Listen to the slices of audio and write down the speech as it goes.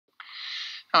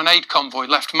Now, an aid convoy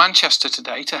left Manchester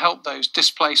today to help those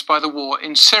displaced by the war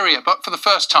in Syria, but for the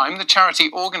first time, the charity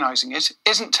organising it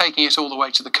isn't taking it all the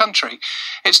way to the country.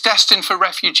 It's destined for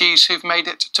refugees who've made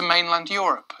it to mainland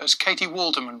Europe, as Katie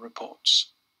Walderman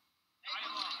reports.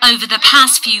 Over the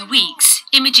past few weeks,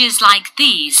 images like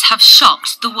these have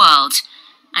shocked the world.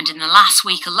 And in the last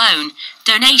week alone,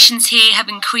 donations here have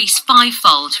increased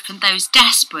fivefold from those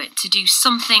desperate to do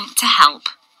something to help.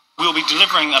 We'll be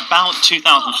delivering about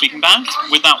 2,000 sleeping bags.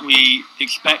 With that, we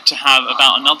expect to have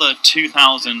about another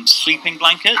 2,000 sleeping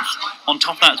blankets. On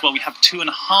top of that as well, we have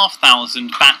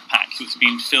 2,500 backpacks which have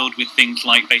been filled with things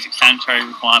like basic sanitary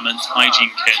requirements,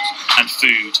 hygiene kits and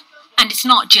food. And it's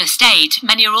not just aid,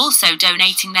 many are also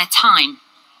donating their time.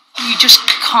 You just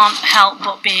can't help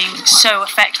but being so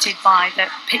affected by the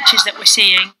pictures that we're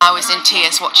seeing. I was in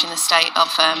tears watching the state of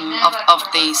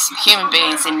these human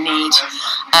beings in need,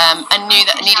 and knew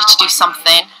that I needed to do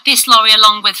something. This lorry,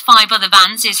 along with 5 other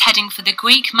vans, is heading for the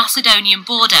Greek-Macedonian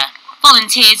border.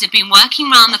 Volunteers have been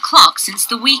working round the clock since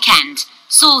the weekend,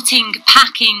 sorting,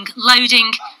 packing,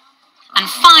 loading, and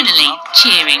finally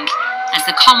cheering as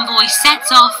the convoy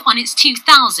sets off on its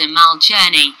 2,000-mile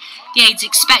journey. The aid's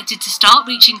expected to start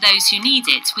reaching those who need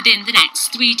it within the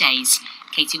next 3 days.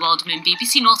 Katie Walderman,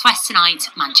 BBC North West Tonight,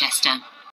 Manchester.